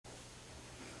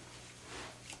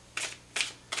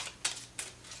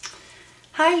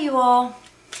Hi you all,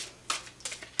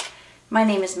 my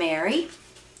name is Mary.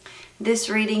 This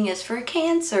reading is for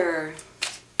Cancer.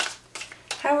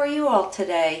 How are you all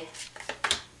today?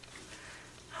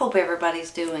 Hope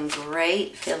everybody's doing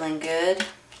great, feeling good.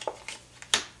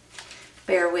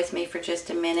 Bear with me for just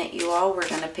a minute you all. We're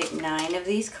going to pick 9 of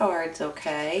these cards,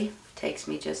 okay? Takes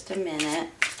me just a minute.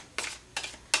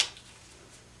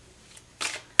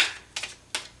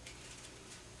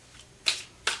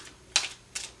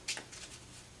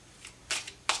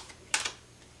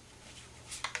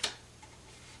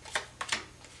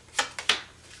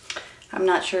 I'm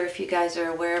not sure if you guys are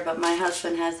aware, but my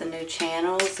husband has a new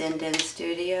channel, Zen Den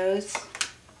Studios.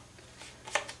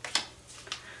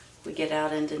 We get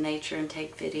out into nature and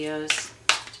take videos.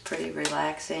 It's pretty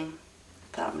relaxing.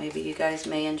 Thought maybe you guys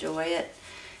may enjoy it.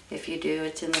 If you do,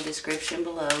 it's in the description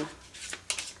below.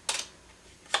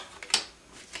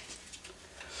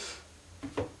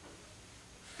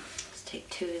 Let's take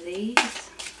 2 of these.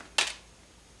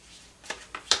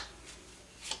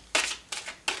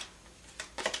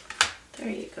 There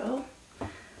you go.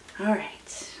 Alright,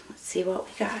 let's see what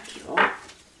we got, you all.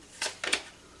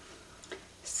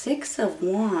 6 of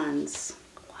Wands.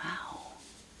 Wow.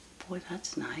 Boy,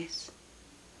 that's nice.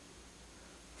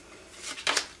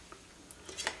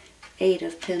 8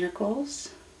 of Pentacles.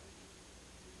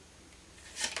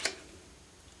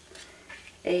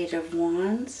 8 of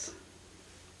Wands.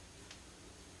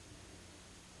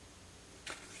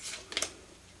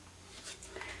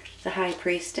 The High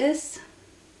Priestess.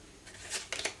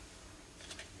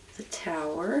 The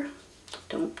Tower.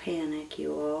 Don't panic,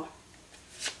 you all.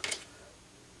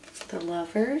 The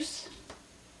Lovers.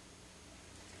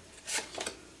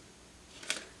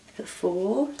 The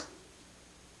Fool.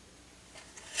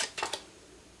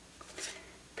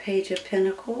 Page of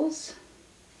Pentacles.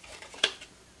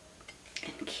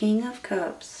 And King of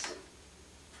Cups.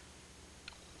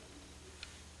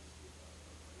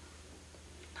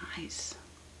 Nice.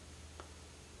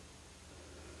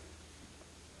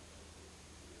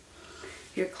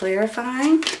 You're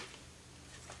clarifying.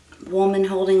 Woman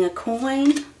holding a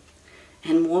coin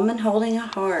and woman holding a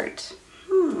heart.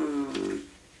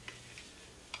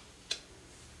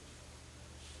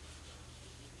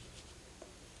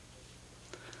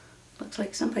 Looks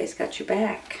like somebody's got your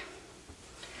back.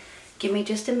 Give me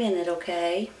just a minute,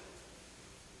 okay?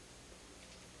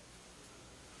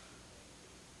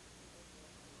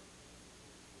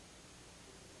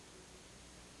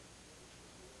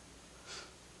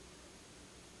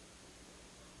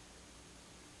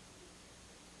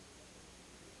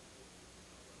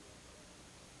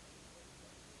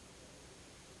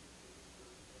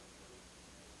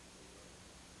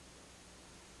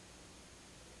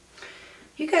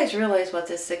 You guys realize what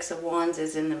this 6 of Wands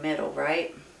is in the middle,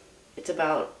 right? It's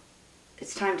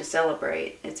time to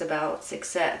celebrate. It's about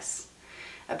success.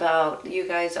 About you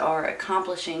guys are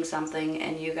accomplishing something,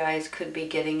 and you guys could be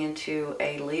getting into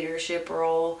a leadership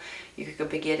role. You could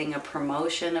be getting a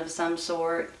promotion of some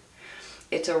sort.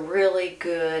 It's a really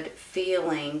good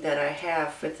feeling that I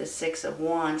have with the 6 of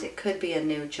Wands. It could be a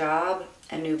new job,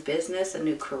 a new business, a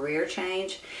new career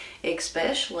change,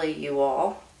 especially you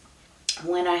all.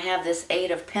 When I have this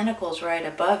 8 of Pentacles right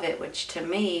above it, which to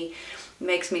me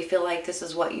makes me feel like this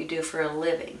is what you do for a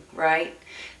living, right?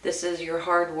 This is your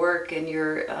hard work and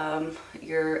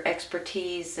your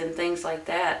expertise and things like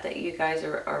that you guys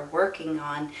are working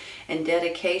on, and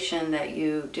dedication that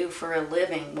you do for a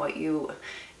living,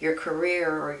 your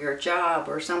career or your job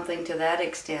or something to that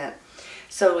extent.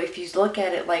 So if you look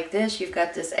at it like this, you've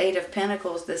got this 8 of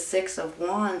Pentacles, this 6 of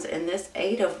Wands, and this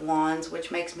 8 of Wands,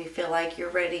 which makes me feel like you're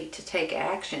ready to take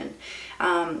action.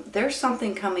 There's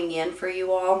something coming in for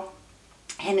you all,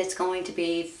 and it's going to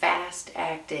be fast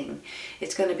acting.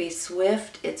 It's going to be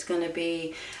swift. It's going to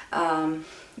be,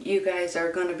 you guys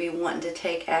are going to be wanting to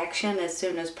take action as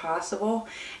soon as possible.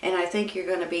 And I think you're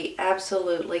going to be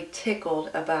absolutely tickled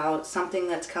about something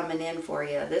that's coming in for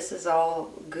you. This is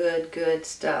all good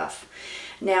stuff.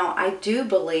 Now, I do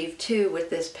believe, too,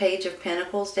 with this Page of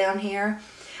Pentacles down here,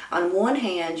 on one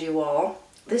hand, you all,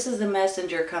 this is the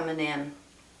messenger coming in.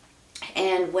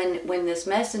 And when this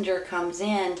messenger comes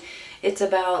in, it's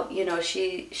about, you know,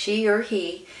 she or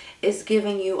he is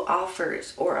giving you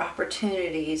offers or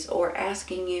opportunities or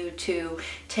asking you to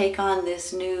take on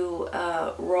this new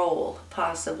role,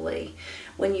 possibly.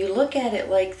 When you look at it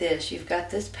like this, you've got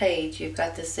this page, you've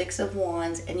got the 6 of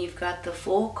Wands, and you've got the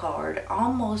Fool card,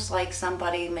 almost like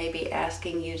somebody may be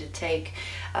asking you to take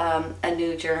a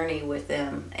new journey with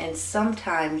them. And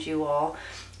sometimes, you all,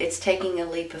 it's taking a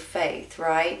leap of faith,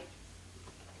 right?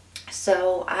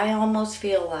 So I almost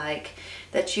feel like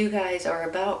that you guys are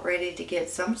about ready to get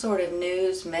some sort of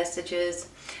news, messages.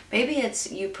 Maybe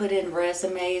it's you put in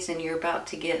resumes and you're about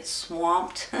to get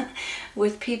swamped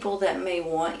with people that may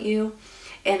want you.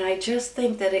 And I just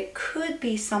think that it could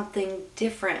be something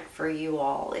different for you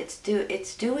all. It's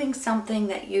doing something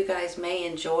that you guys may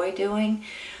enjoy doing,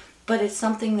 but it's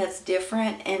something that's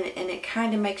different, and it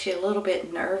kind of makes you a little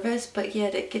bit nervous, but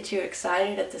yet it gets you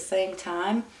excited at the same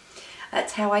time.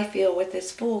 That's how I feel with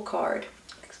this Fool card.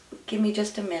 Give me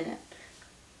just a minute.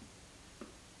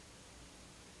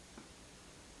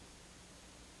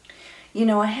 You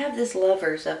know, I have this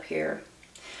Lovers up here.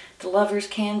 The Lovers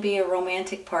can be a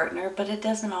romantic partner, but it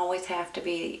doesn't always have to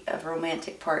be a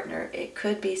romantic partner. It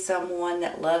could be someone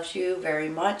that loves you very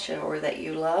much or that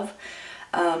you love.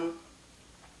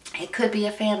 It could be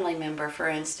a family member, for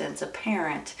instance, a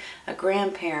parent, a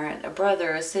grandparent, a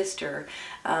brother, a sister.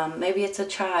 Maybe it's a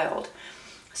child.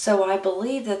 So I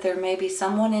believe that there may be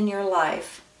someone in your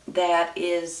life that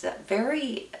is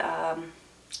very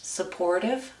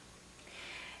supportive,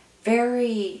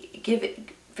 very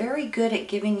good at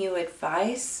giving you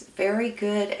advice, very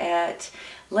good at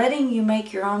letting you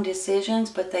make your own decisions,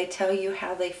 but they tell you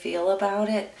how they feel about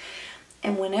it.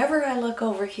 And whenever I look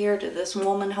over here to this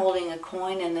woman holding a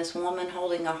coin and this woman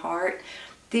holding a heart,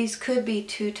 these could be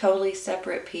two totally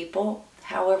separate people.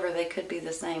 However, they could be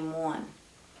the same one.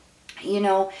 You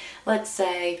know, let's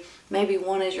say maybe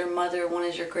one is your mother, one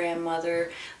is your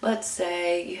grandmother. Let's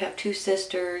say you have two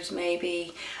sisters,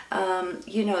 maybe,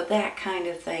 you know, that kind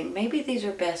of thing. Maybe these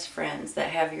are best friends that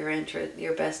have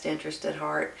your best interest at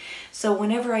heart. So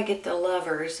whenever I get the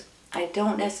Lovers, I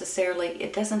don't necessarily,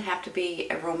 it doesn't have to be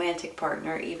a romantic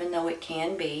partner, even though it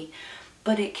can be,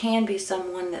 but it can be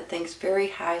someone that thinks very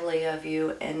highly of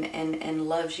you and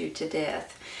loves you to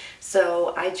death.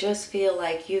 So I just feel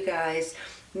like you guys,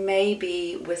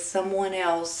 maybe with someone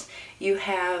else, you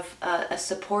have a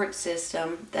support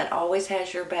system that always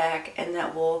has your back and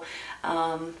that will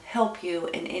help you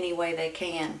in any way they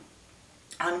can.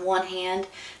 On one hand,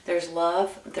 there's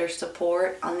love, there's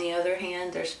support. On the other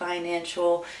hand, there's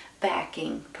financial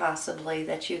backing, possibly,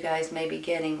 that you guys may be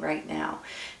getting right now.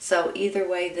 So either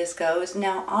way this goes.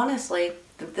 Now, honestly,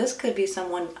 this could be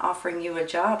someone offering you a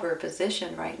job or a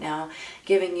position right now,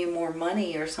 giving you more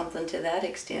money or something to that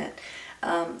extent.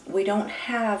 We don't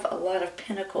have a lot of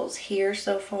pentacles here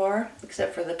so far,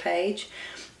 except for the page,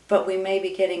 but we may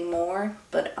be getting more.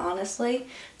 But honestly,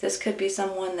 this could be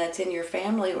someone that's in your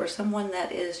family or someone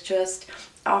that is just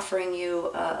offering you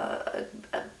a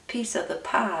piece of the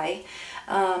pie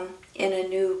in a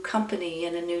new company,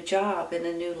 in a new job, in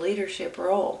a new leadership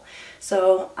role.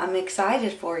 So I'm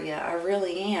excited for you. I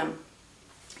really am.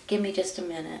 Give me just a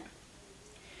minute.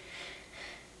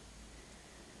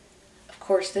 Of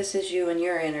course, this is you and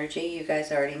your energy. You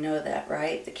guys already know that,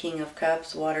 right? The King of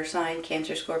Cups, water sign,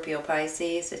 Cancer, Scorpio,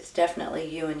 Pisces. It's definitely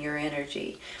you and your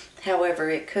energy. However,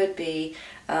 it could be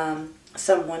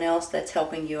someone else that's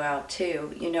helping you out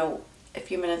too. You know, a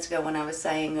few minutes ago when I was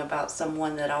saying about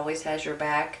someone that always has your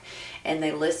back and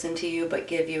they listen to you but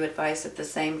give you advice at the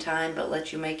same time but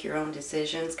let you make your own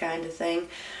decisions kind of thing,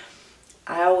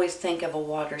 I always think of a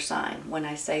water sign when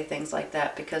I say things like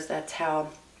that, because that's how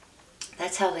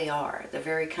they are. They're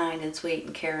very kind and sweet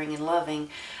and caring and loving,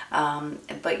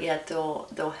 but yet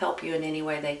they'll help you in any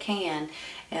way they can.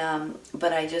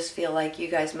 But I just feel like you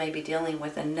guys may be dealing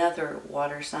with another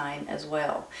water sign as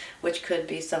well, which could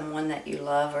be someone that you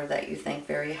love or that you think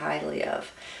very highly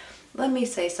of. Let me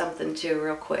say something too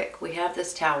real quick. We have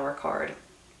this Tower card,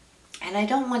 and I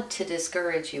don't want to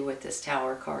discourage you with this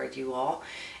Tower card, you all.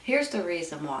 Here's the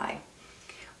reason why.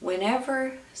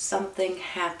 Whenever something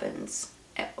happens,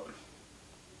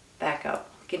 back up.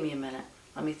 Give me a minute.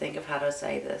 Let me think of how to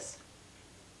say this.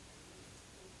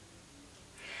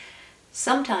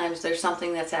 Sometimes there's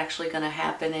something that's actually going to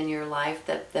happen in your life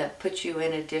that puts you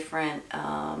in a different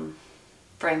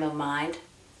frame of mind.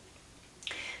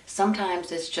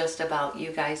 Sometimes it's just about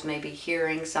you guys maybe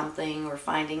hearing something or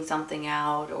finding something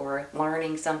out or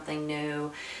learning something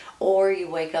new, or you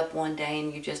wake up one day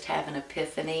and you just have an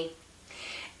epiphany.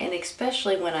 And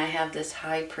especially when I have this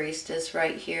High Priestess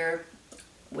right here,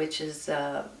 which is,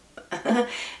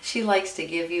 she likes to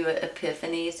give you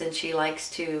epiphanies, and she likes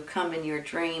to come in your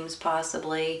dreams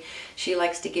possibly. She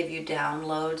likes to give you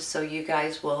downloads so you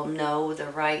guys will know the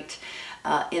right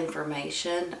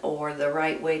information or the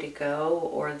right way to go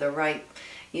or the right,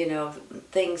 you know,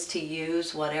 things to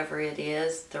use, whatever it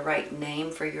is, the right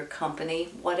name for your company,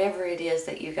 whatever it is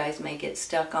that you guys may get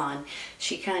stuck on.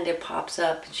 She kind of pops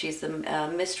up. She's the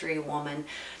mystery woman.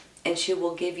 and she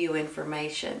will give you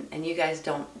information, and you guys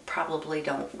probably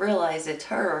don't realize it's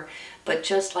her, but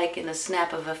just like in a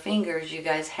snap of a fingers, you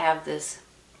guys have this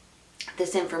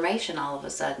information all of a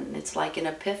sudden. It's like an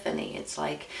epiphany. It's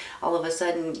like all of a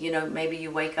sudden, you know, maybe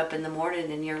you wake up in the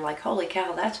morning and you're like, holy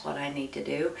cow, that's what I need to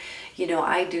do. You know,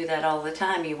 I do that all the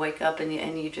time. You wake up and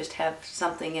you just have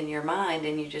something in your mind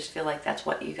and you just feel like that's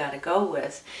what you got to go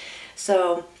with.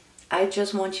 So I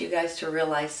just want you guys to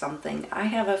realize something. I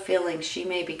have a feeling she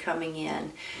may be coming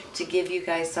in to give you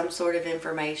guys some sort of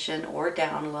information or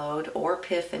download or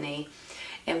epiphany.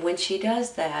 And when she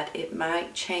does that, it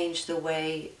might change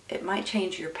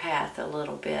your path a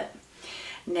little bit.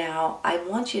 Now, I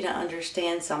want you to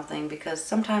understand something, because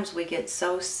sometimes we get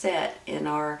so set in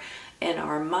our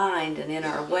mind and in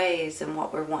our ways and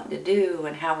what we're wanting to do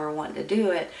and how we're wanting to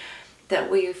do it, that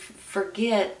we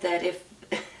forget that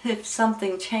if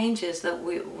something changes, that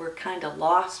we're kind of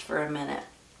lost for a minute.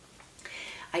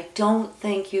 I don't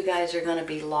think you guys are going to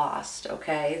be lost,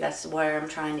 okay? That's where I'm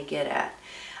trying to get at.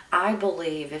 I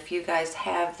believe if you guys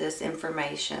have this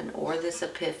information or this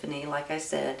epiphany, like I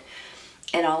said,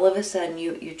 and all of a sudden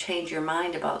you change your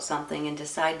mind about something and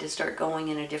decide to start going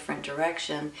in a different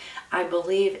direction, I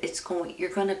believe you're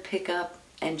going to pick up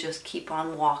and just keep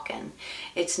on walking.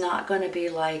 It's not going to be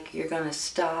like you're going to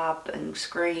stop and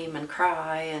scream and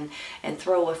cry and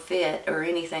throw a fit or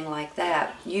anything like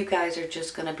that. You guys are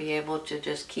just going to be able to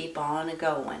just keep on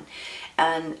going.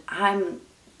 And I'm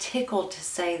tickled to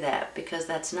say that, because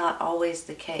that's not always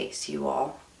the case, you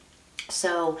all.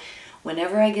 So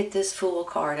whenever I get this Fool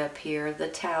card up here, the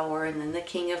Tower, and then the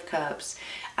King of Cups,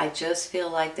 I just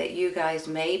feel like that you guys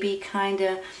may be kind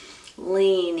of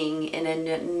leaning in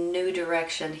a new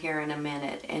direction here in a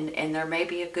minute, and there may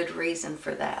be a good reason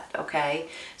for that, okay?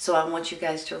 So I want you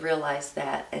guys to realize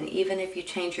that. And even if you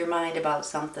change your mind about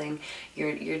something,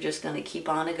 you're just going to keep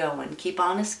on going, keep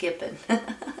on skipping.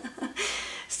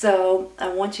 So I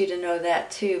want you to know that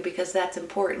too, because that's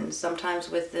important. Sometimes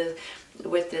with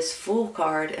this Fool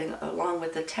card and along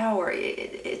with the Tower,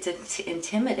 it's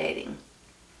intimidating.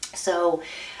 So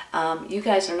you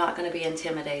guys are not going to be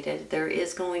intimidated. There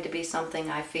is going to be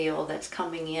something, I feel, that's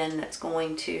coming in that's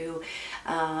going to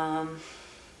I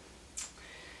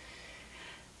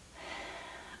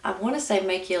want to say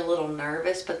make you a little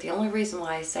nervous, but the only reason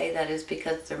why I say that is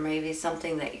because there may be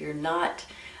something that you're not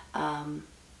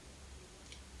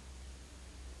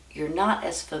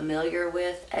as familiar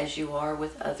with as you are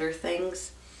with other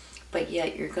things, but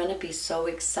yet you're going to be so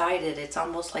excited. It's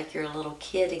almost like you're a little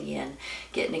kid again,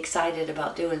 getting excited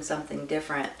about doing something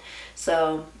different.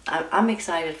 So I'm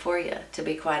excited for you, to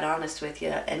be quite honest with you.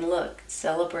 And look,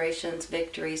 celebrations,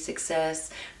 victory,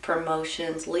 success,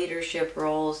 promotions, leadership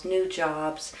roles, new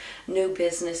jobs, new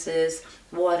businesses,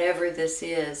 whatever this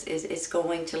is, it's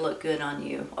going to look good on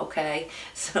you, okay?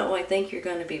 So I think you're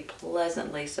going to be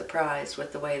pleasantly surprised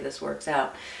with the way this works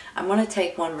out. I'm going to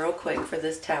take one real quick for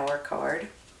this Tower card.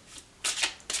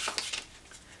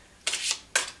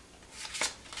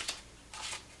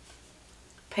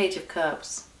 Page of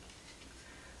Cups.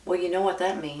 Well, you know what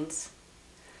that means.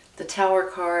 The Tower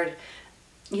card,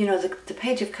 you know, the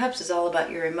Page of Cups is all about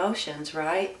your emotions,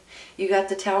 right? You got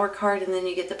the Tower card and then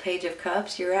you get the Page of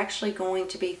Cups. You're actually going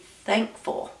to be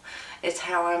thankful. It's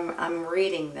how I'm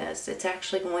reading this. It's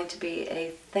actually going to be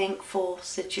a thankful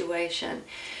situation.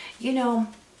 You know,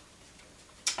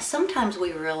 sometimes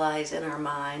we realize in our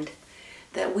mind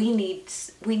that we need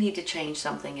to change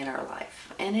something in our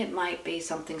life, and it might be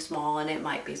something small and it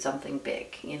might be something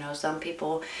big. You know, some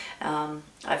people,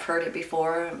 I've heard it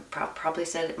before, probably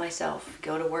said it myself,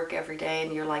 go to work every day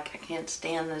and you're like, I can't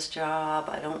stand this job,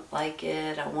 I don't like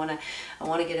it, I want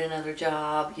to get another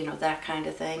job, you know, that kind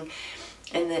of thing.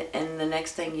 And the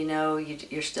next thing you know,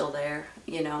 you're still there,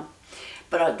 you know.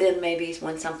 But then maybe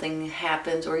when something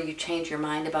happens or you change your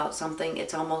mind about something,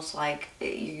 it's almost like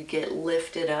you get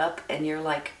lifted up and you're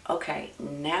like, okay,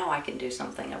 now I can do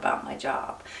something about my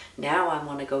job. Now I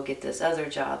want to go get this other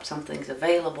job. Something's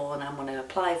available and I'm going to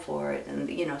apply for it, and,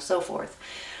 you know, so forth.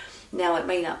 Now, it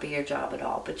may not be your job at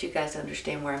all, but you guys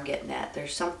understand where I'm getting at.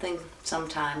 There's something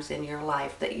sometimes in your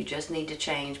life that you just need to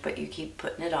change, but you keep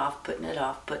putting it off, putting it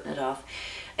off, putting it off.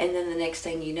 And then the next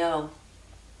thing you know,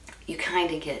 you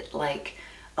kind of get like,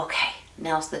 okay,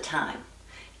 now's the time.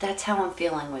 That's how I'm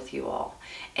feeling with you all.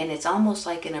 And it's almost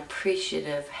like an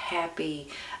appreciative, happy,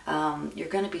 you're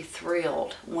going to be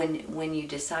thrilled when you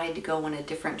decide to go in a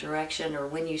different direction, or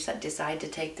when you decide to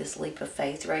take this leap of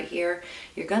faith right here.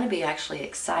 You're going to be actually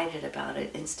excited about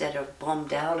it instead of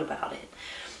bummed out about it.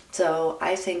 So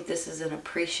I think this is an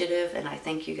appreciative, and I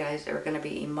think you guys are going to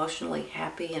be emotionally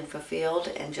happy and fulfilled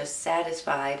and just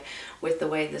satisfied with the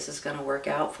way this is going to work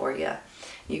out for you.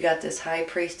 You got this high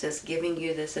priestess giving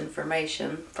you this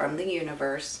information from the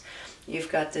universe.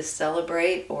 You've got this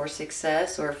celebrate or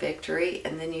success or victory,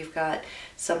 and then you've got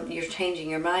you're changing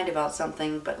your mind about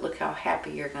something, but look how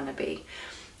happy you're going to be.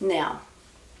 Now,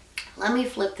 let me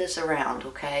flip this around,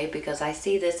 okay? Because I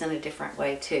see this in a different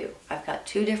way too. I've got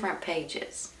two different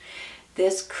pages.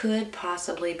 This could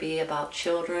possibly be about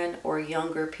children or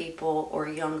younger people or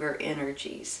younger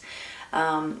energies.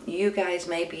 You guys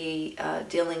may be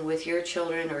dealing with your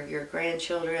children or your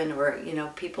grandchildren, or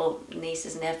people,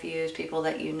 nieces, nephews, people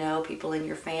that you know, people in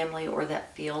your family or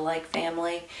that feel like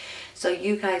family. So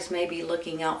you guys may be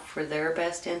looking out for their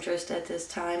best interest at this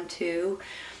time too.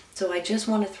 So I just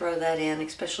want to throw that in,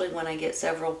 especially when I get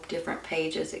several different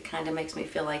pages. It kind of makes me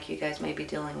feel like you guys may be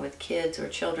dealing with kids or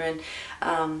children,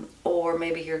 or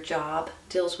maybe your job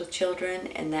deals with children,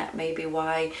 and that may be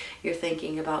why you're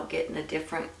thinking about getting a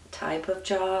different type of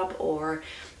job, or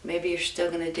maybe you're still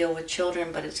going to deal with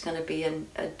children, but it's going to be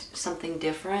something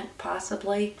different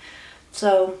possibly.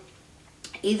 So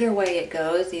either way it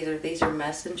goes, either these are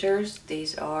messengers,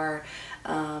 these are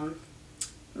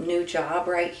new job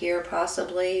right here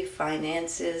possibly,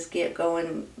 finances get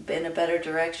going in a better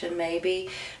direction maybe,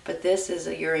 but this is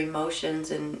your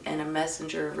emotions and a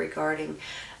messenger regarding,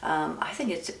 I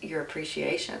think it's your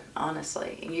appreciation,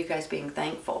 honestly, and you guys being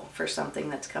thankful for something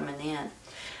that's coming in.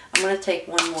 I'm going to take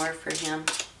one more for him.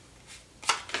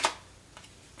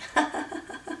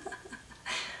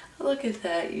 Look at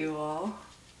that, you all.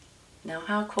 Now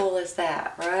how cool is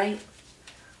that, right?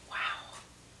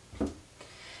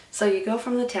 So you go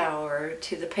from the Tower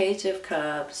to the Page of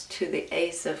Cups to the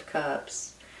Ace of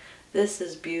Cups. This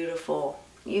is beautiful.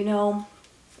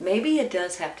 Maybe it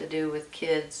does have to do with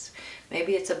kids.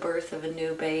 Maybe it's a birth of a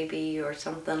new baby or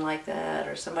something like that,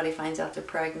 or somebody finds out they're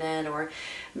pregnant, or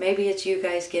maybe it's you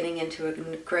guys getting into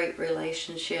a great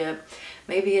relationship.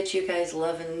 Maybe it's you guys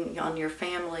loving on your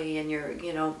family and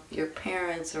your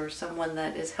parents, or someone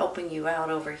that is helping you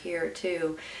out over here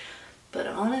too. But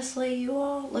honestly, you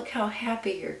all, look how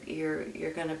happy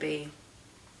you're going to be.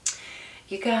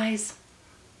 You guys,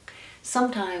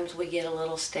 sometimes we get a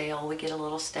little stale, we get a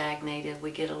little stagnated,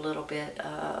 we get a little bit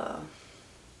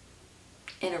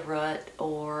in a rut,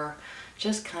 or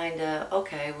just kind of,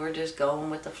 okay, we're just going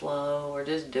with the flow, we're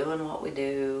just doing what we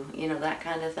do, that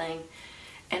kind of thing.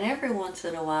 And every once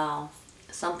in a while,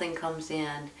 something comes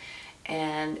in,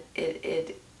 and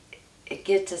it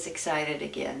gets us excited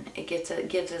again. It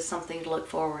gives us something to look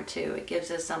forward to. It gives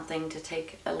us something to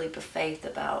take a leap of faith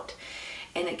about.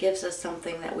 And it gives us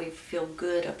something that we feel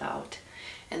good about.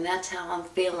 And that's how I'm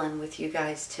feeling with you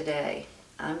guys today.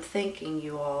 I'm thinking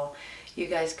you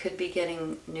guys could be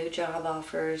getting new job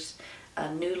offers,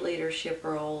 new leadership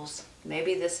roles.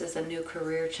 Maybe this is a new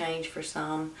career change for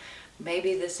some.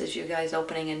 Maybe this is you guys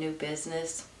opening a new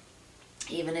business.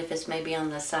 Even if it's maybe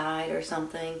on the side or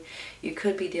something. You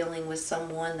could be dealing with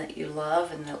someone that you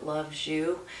love and that loves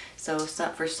you. So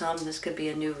for some, this could be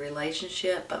a new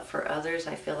relationship, but for others,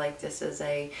 I feel like this is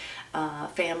a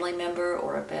family member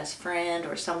or a best friend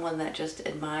or someone that just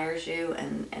admires you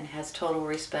and has total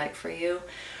respect for you.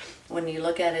 When you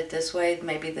look at it this way,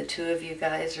 maybe the two of you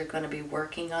guys are going to be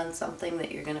working on something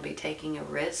that you're going to be taking a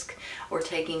risk or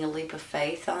taking a leap of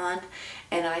faith on.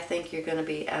 And I think you're going to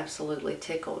be absolutely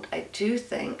tickled. I do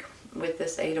think with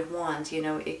this Eight of Wands,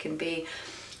 it can be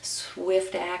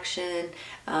swift action.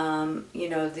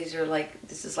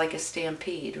 This is like a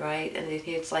stampede, right? And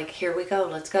it's like, here we go,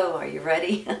 let's go. Are you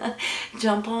ready?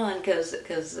 Jump on, because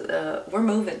we're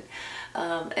moving.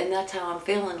 And that's how I'm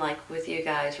feeling like with you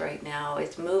guys right now.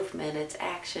 It's movement, it's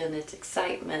action, it's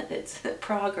excitement, it's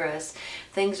progress.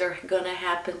 Things are going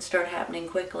to start happening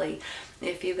quickly.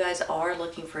 If you guys are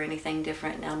looking for anything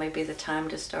different, now may be the time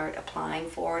to start applying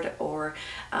for it, or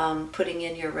putting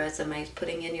in your resumes,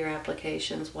 putting in your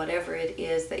applications, whatever it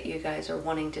is that you guys are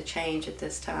wanting to change at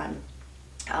this time.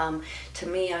 To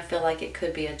me, I feel like it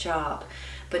could be a job.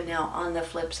 But now on the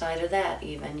flip side of that,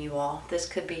 even you all, this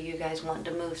could be you guys wanting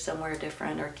to move somewhere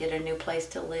different, or get a new place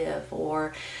to live,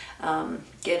 or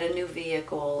get a new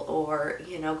vehicle, or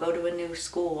go to a new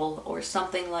school or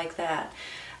something like that.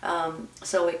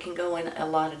 So it can go in a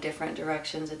lot of different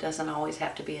directions. It doesn't always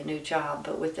have to be a new job,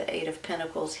 but with the Eight of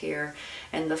Pentacles here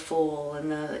and the Fool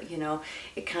and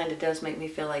it kind of does make me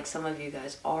feel like some of you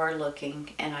guys are looking,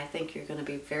 and I think you're going to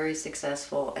be very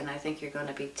successful, and I think you're going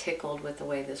to be tickled with the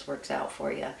way this works out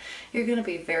for you. You're going to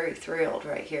be very thrilled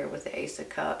right here with the Ace of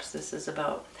Cups. This is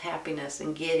about happiness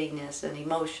and giddiness and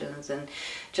emotions and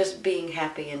just being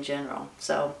happy in general.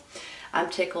 So I'm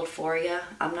tickled for you.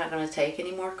 I'm not going to take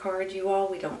any more cards, you all.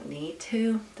 We don't need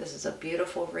to. This is a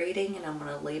beautiful reading, and I'm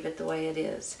going to leave it the way it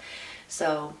is.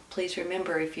 So please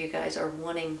remember, if you guys are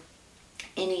wanting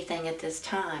anything at this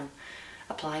time,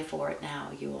 apply for it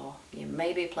now, you all. You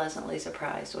may be pleasantly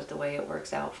surprised with the way it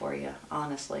works out for you.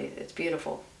 Honestly, it's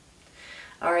beautiful.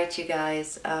 All right, you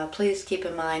guys, please keep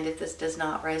in mind, if this does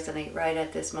not resonate right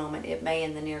at this moment, it may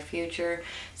in the near future.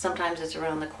 Sometimes it's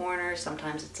around the corner,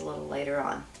 sometimes it's a little later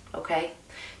on. Okay?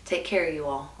 Take care, you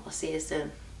all. I'll see you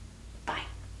soon.